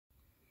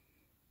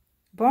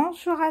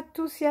Bonjour à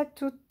tous et à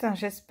toutes,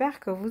 j'espère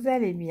que vous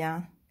allez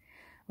bien.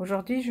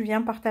 Aujourd'hui, je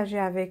viens partager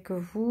avec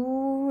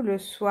vous le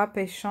swap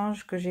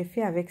échange que j'ai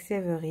fait avec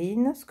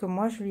Severine, ce que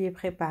moi je lui ai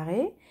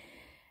préparé.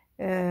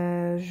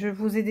 Je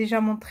vous ai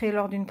déjà montré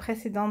lors d'une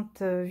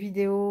précédente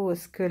vidéo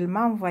ce qu'elle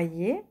m'a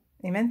envoyé.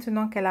 Et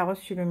maintenant qu'elle a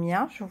reçu le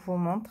mien, je vous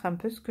montre un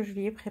peu ce que je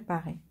lui ai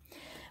préparé.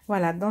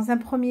 Voilà, dans un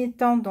premier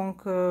temps,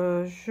 donc,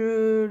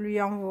 je lui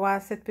envoie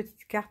cette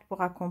petite carte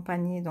pour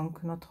accompagner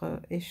donc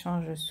notre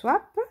échange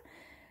swap.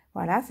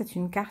 Voilà, c'est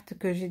une carte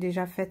que j'ai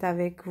déjà faite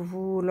avec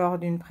vous lors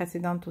d'une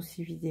précédente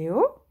aussi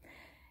vidéo.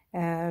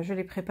 Je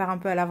les prépare un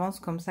peu à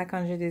l'avance, comme ça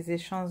quand j'ai des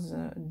échanges,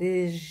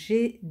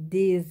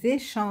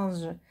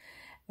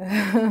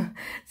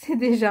 c'est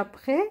déjà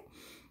prêt.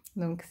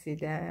 Donc c'est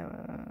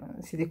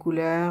des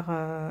couleurs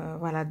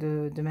voilà,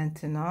 de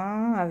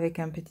maintenant, avec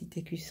un petit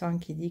écusson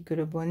qui dit que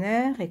le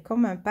bonheur est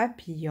comme un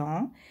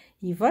papillon,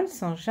 il vole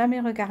sans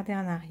jamais regarder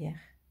en arrière.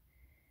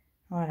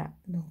 Voilà,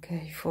 donc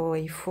il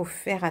faut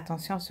faire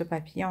attention à ce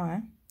papillon,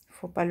 hein. Il ne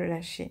faut pas le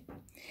lâcher.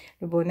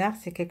 Le bonheur,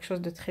 c'est quelque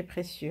chose de très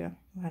précieux,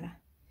 voilà.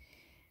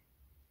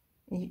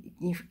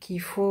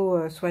 Qu'il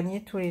faut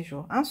soigner tous les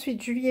jours.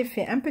 Ensuite, je lui ai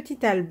fait un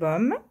petit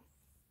album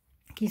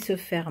qui se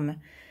ferme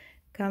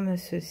comme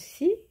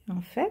ceci,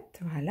 en fait,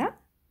 voilà.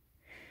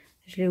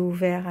 Je l'ai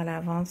ouvert à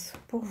l'avance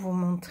pour vous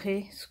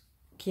montrer ce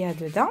qu'il y a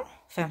dedans,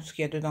 enfin, ce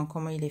qu'il y a dedans,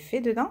 comment il est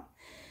fait dedans.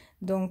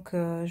 Donc,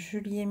 je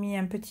lui ai mis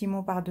un petit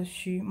mot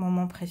par-dessus,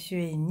 moment précieux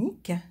et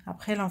unique.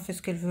 Après, elle en fait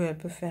ce qu'elle veut. Elle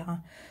peut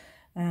faire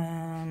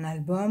un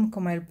album,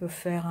 comment elle peut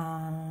faire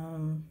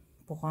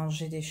pour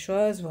ranger des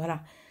choses,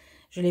 voilà.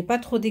 Je ne l'ai pas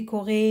trop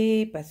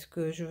décoré parce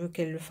que je veux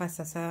qu'elle le fasse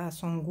à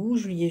son goût.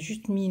 Je lui ai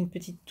juste mis une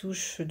petite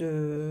touche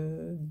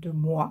de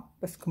moi,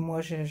 parce que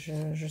moi,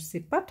 je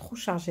sais pas trop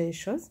charger les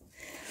choses.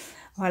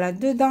 Voilà,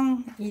 dedans,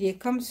 il est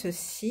comme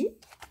ceci,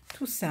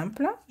 tout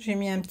simple. J'ai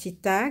mis un petit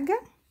tag.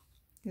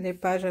 Les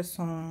pages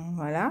sont,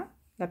 voilà,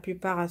 la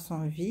plupart elles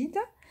sont vides.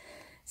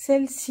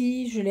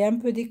 Celle-ci, je l'ai un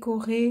peu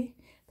décorée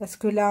parce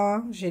que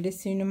là, j'ai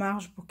laissé une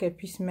marge pour qu'elle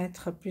puisse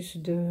mettre plus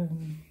de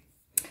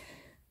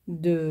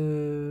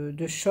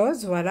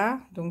choses, voilà.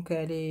 Donc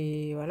elle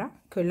est, voilà,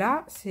 que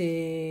là,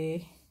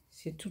 c'est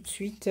tout de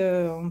suite,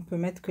 on peut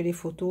mettre que les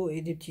photos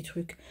et des petits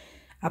trucs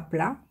à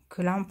plat.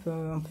 Que là,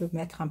 on peut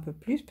mettre un peu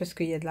plus parce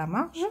qu'il y a de la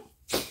marge.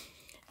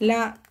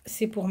 Là,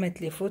 c'est pour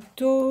mettre les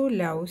photos,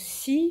 là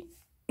aussi.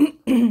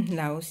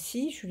 Là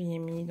aussi, je lui ai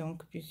mis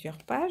donc plusieurs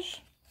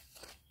pages.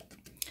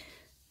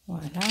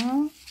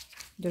 Voilà.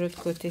 De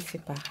l'autre côté,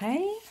 c'est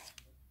pareil.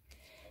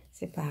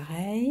 C'est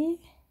pareil.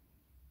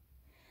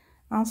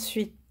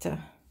 Ensuite,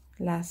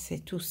 là,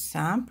 c'est tout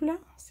simple.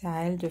 C'est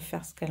à elle de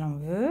faire ce qu'elle en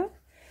veut.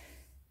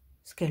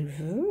 Ce qu'elle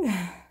veut.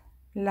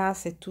 Là,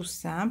 c'est tout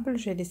simple.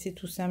 J'ai laissé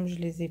tout simple. Je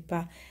ne les ai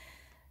pas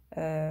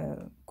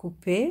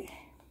coupés.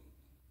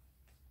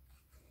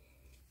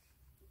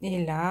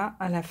 Et là,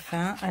 à la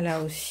fin, elle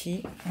a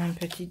aussi une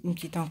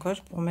petite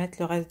encoche pour mettre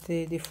le reste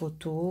des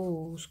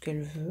photos ou ce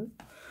qu'elle veut.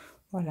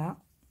 Voilà.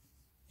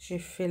 J'ai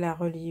fait la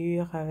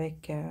reliure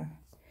avec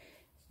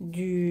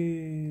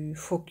du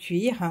faux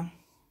cuir.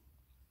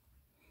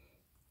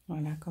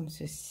 Voilà, comme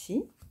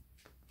ceci.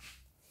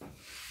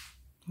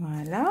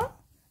 Voilà.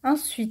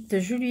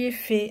 Ensuite, je lui ai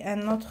fait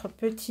un autre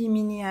petit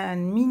mini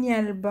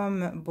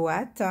album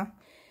boîte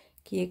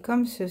qui est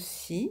comme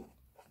ceci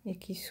et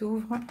qui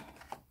s'ouvre.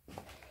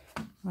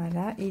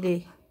 Voilà, il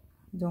est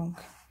donc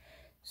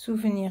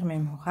souvenir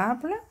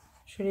mémorable.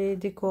 Je l'ai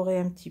décoré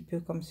un petit peu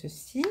comme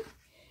ceci.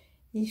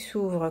 Il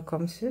s'ouvre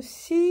comme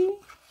ceci.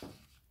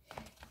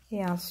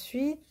 Et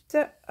ensuite,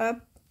 hop,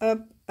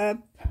 hop, hop,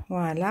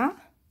 voilà.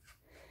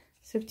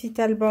 Ce petit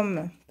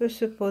album peut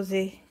se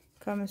poser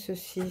comme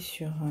ceci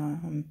sur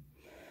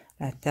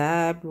la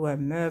table ou un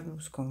meuble ou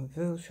ce qu'on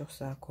veut, ou sur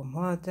sa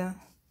commode.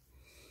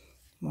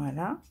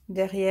 Voilà.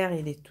 Derrière,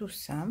 il est tout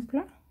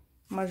simple.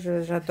 Moi,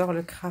 j'adore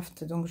le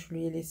craft, donc je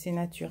lui ai laissé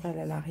naturel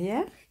à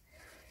l'arrière.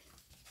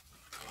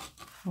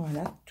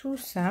 Voilà, tout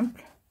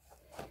simple.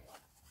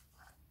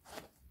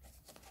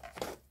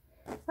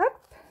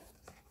 Hop,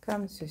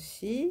 comme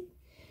ceci.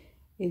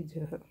 Et il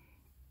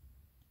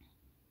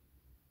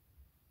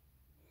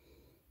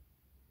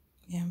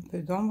y a un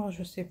peu d'ombre,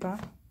 je sais pas.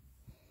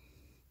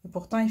 Et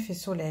pourtant, il fait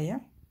soleil.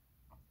 Hein.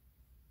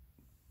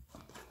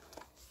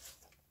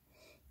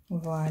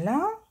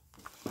 Voilà.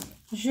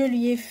 Je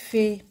lui ai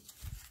fait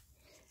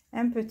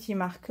un petit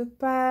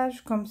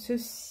marque-page comme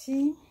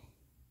ceci.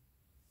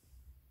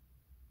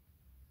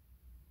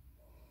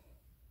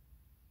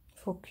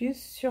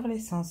 Focus sur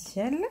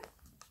l'essentiel.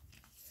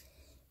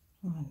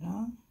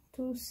 Voilà,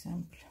 tout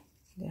simple.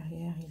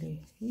 Derrière, il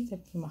est vide,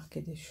 il peut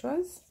marquer des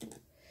choses.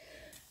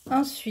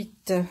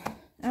 Ensuite,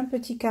 un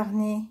petit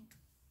carnet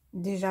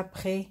déjà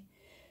prêt,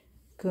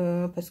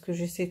 parce que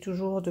j'essaie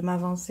toujours de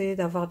m'avancer,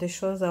 d'avoir des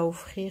choses à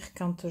offrir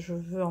quand je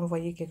veux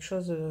envoyer quelque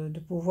chose, de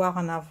pouvoir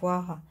en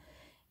avoir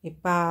et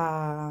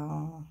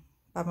pas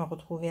me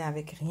retrouver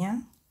avec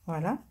rien.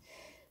 Voilà.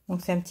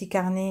 Donc, c'est un petit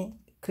carnet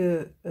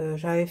que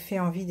j'avais fait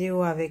en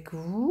vidéo avec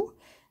vous.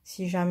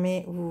 Si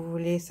jamais vous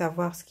voulez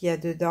savoir ce qu'il y a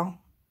dedans,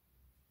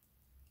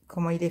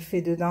 comment il est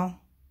fait dedans,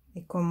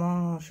 et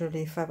comment je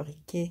l'ai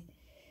fabriqué,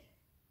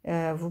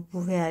 vous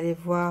pouvez aller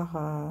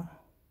voir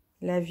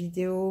la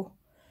vidéo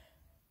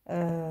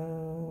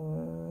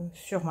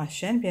sur ma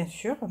chaîne, bien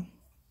sûr.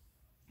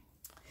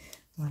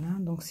 Voilà,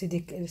 donc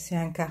c'est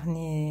un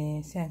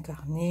carnet,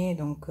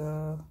 donc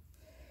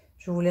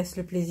je vous laisse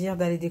le plaisir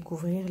d'aller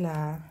découvrir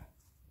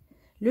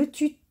le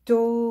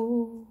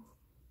tuto.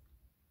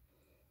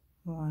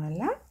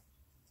 Voilà.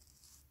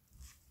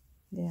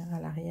 Derrière, à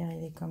l'arrière,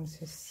 il est comme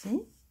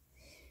ceci.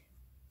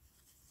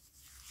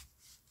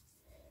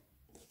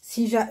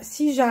 Si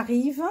j'y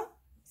arrive,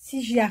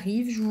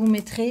 je vous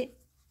mettrai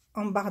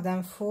en barre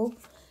d'infos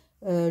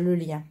le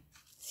lien.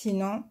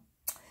 Sinon,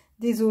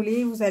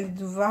 désolé, vous allez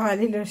devoir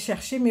aller le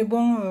chercher. Mais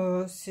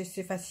bon,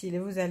 c'est facile.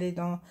 Vous allez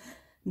dans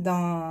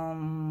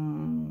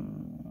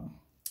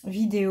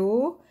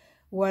vidéo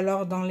ou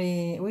alors dans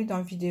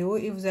vidéo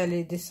et vous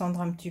allez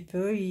descendre un petit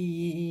peu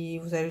et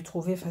vous allez le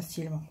trouver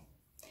facilement.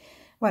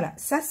 Voilà,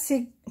 ça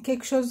c'est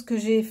quelque chose que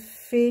j'ai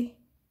fait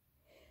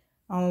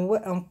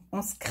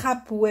en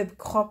scrap web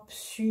crop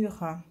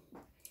sur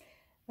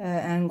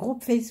un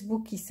groupe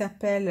Facebook qui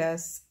s'appelle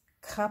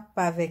Scrap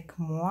avec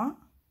moi.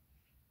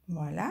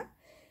 Voilà,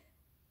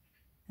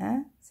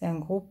 hein, c'est un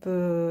groupe,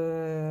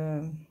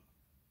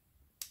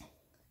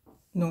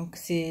 donc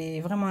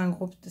c'est vraiment un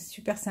groupe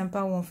super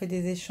sympa où on fait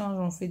des échanges,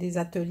 on fait des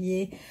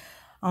ateliers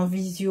en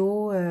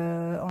visio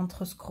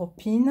entre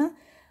scropines.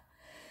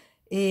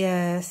 Et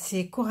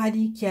c'est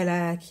Coralie qui a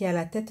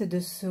la tête de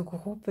ce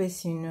groupe et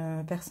c'est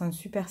une personne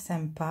super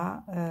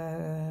sympa.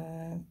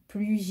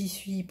 Plus j'y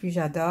suis, plus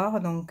j'adore.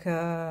 Donc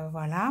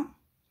voilà.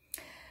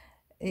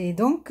 Et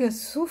donc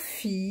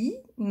Sophie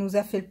nous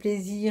a fait le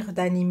plaisir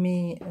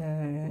d'animer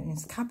une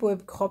scrap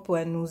web crop où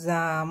elle nous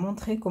a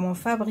montré comment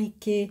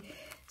fabriquer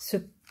ce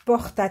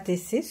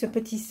porte-ATC, ce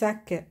petit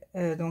sac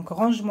donc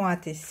rangement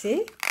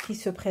ATC qui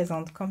se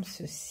présente comme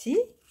ceci.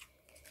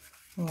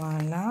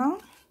 Voilà.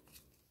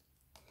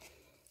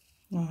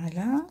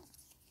 Voilà,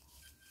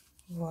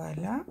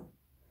 voilà,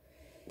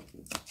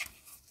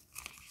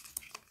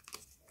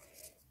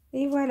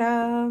 et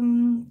voilà,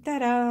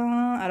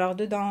 tada! Alors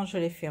dedans je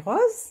l'ai fait rose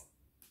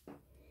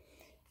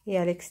et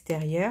à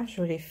l'extérieur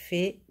je l'ai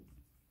fait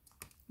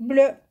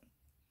bleu.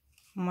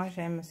 Moi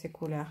j'aime ces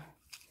couleurs.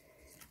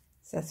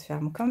 Ça se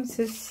ferme comme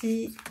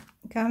ceci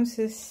et comme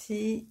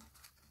ceci.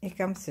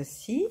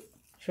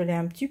 Je l'ai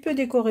un petit peu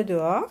décoré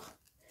dehors,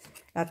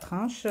 la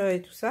tranche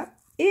et tout ça.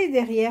 Et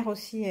derrière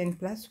aussi, il y a une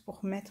place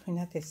pour mettre une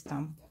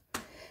attestampe.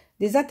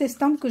 Des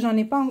attestampes que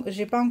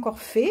j'ai pas encore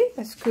fait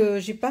parce que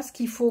j'ai pas ce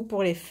qu'il faut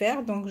pour les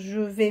faire. Donc, je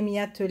vais m'y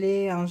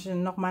atteler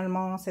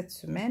normalement cette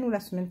semaine ou la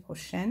semaine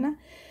prochaine.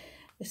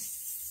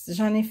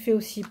 J'en ai fait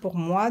aussi pour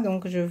moi.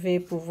 Donc, je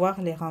vais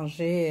pouvoir les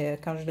ranger.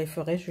 Quand je les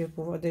ferai, je vais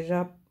pouvoir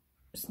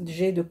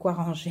j'ai de quoi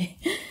ranger.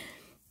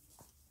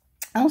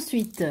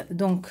 Ensuite,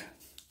 donc,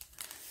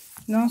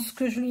 dans ce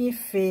que je lui ai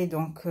fait,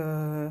 donc,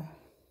 une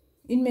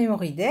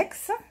memory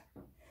dex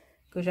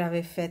que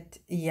j'avais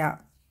faite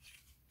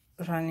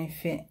j'en ai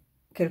fait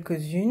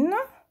quelques-unes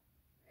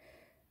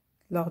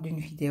lors d'une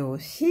vidéo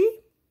aussi.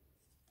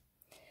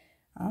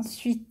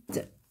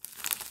 Ensuite,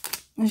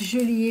 je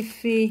lui ai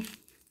fait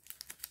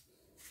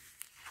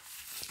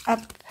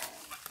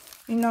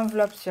une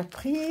enveloppe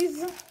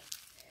surprise.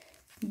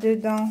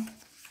 Dedans,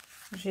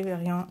 j'ai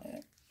rien.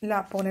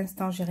 Là, pour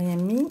l'instant, j'ai rien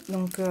mis.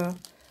 Donc,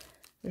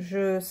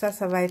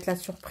 ça va être la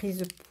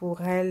surprise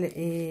pour elle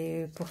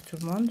et pour tout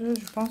le monde.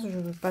 Je pense que je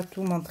ne veux pas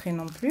tout montrer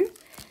non plus.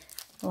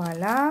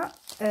 Voilà.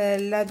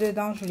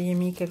 Là-dedans, je lui ai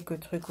mis quelques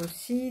trucs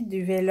aussi.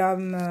 Du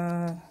vélum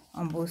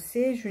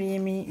embossé. Je lui ai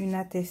mis une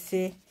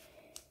ATC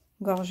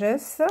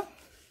gorgeous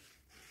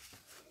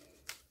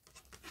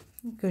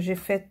que j'ai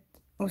faite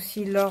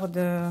aussi lors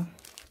des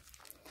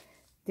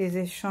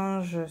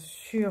échanges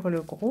sur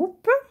le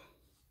groupe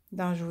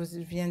dont je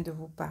viens de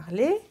vous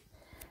parler.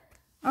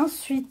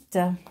 Ensuite,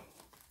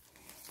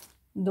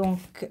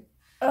 donc,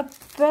 hop,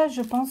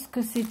 je pense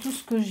que c'est tout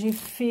ce que j'ai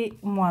fait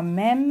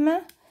moi-même.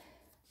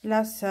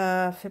 Là,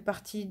 ça fait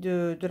partie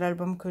de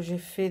l'album que j'ai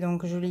fait,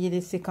 donc je lui ai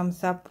laissé comme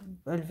ça,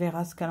 elle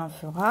verra ce qu'elle en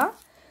fera.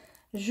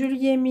 Je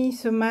lui ai mis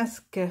ce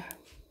masque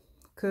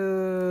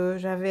que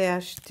j'avais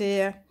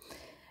acheté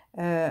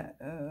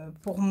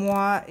pour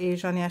moi et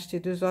j'en ai acheté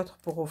 2 autres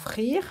pour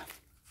offrir.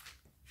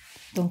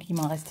 Donc, il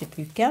m'en restait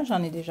plus qu'un,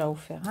 j'en ai déjà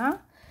offert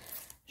un.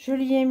 Je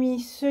lui ai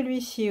mis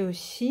celui-ci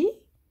aussi.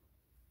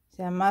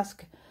 C'est un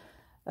masque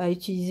à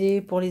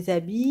utiliser pour les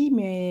habits,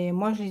 mais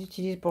moi je les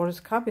utilise pour le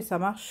scrap et ça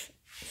marche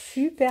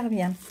super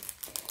bien.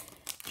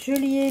 Je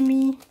lui ai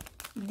mis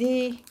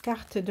des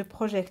cartes de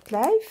Project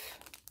Life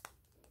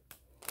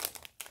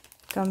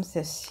comme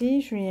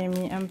ceci. Je lui ai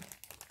mis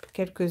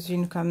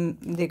quelques-unes comme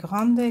des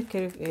grandes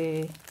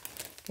et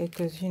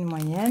quelques-unes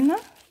moyennes.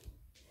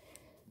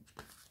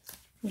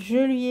 Je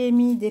lui ai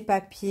mis des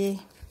papiers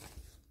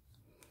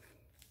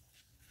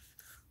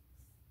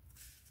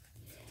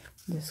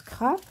de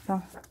scrap.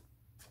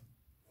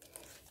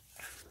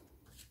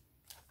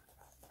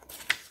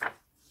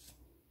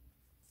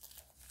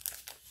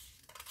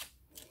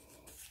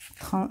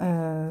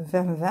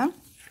 20-20.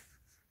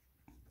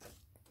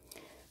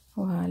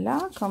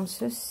 Voilà, comme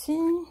ceci.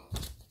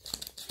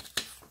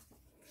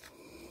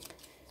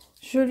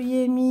 Je lui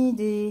ai mis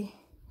des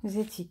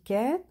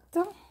étiquettes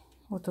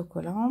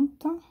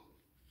autocollantes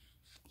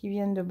qui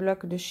viennent de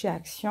blocs de chez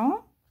Action.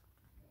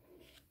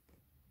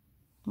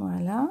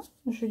 Voilà,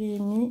 je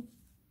lui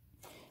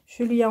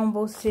ai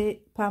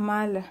embossé pas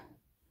mal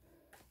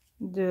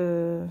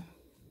de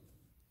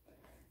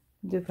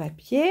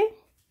papier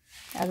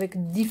avec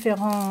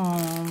différentes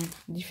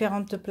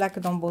plaques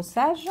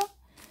d'embossage.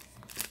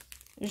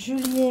 Je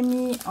lui ai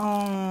mis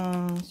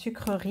en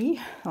sucrerie,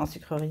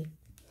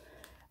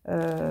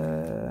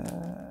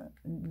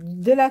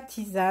 de la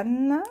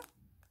tisane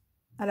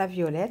à la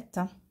violette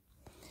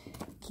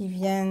qui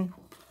vient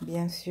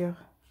bien sûr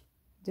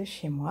de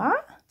chez moi.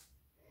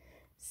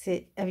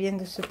 Elle vient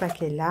de ce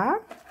paquet là.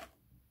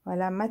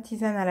 Voilà ma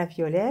tisane à la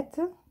violette,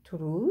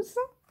 Toulouse.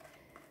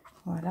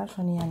 Voilà,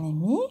 j'en ai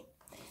mis.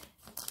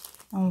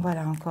 En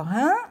voilà encore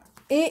un.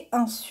 Et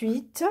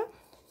ensuite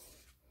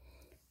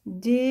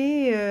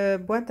des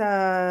boîtes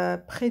à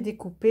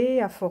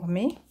prédécouper, à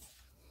former.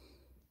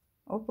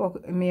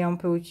 Mais on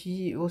peut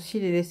aussi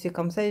les laisser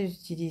comme ça et les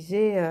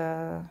utiliser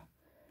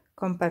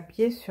comme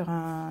papier sur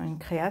une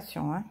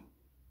création. Hein.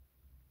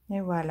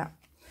 Et voilà.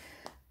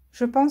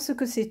 Je pense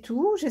que c'est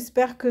tout.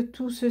 J'espère que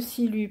tout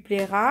ceci lui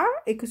plaira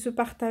et que ce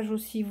partage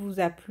aussi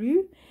vous a plu.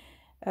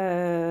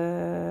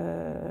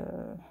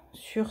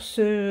 Sur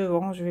ce,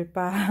 bon, je vais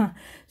pas.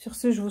 Sur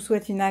ce, je vous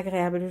souhaite une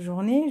agréable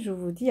journée. Je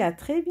vous dis à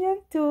très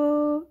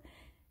bientôt.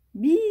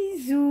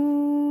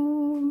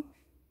 Bisous.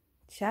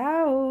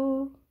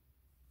 Ciao.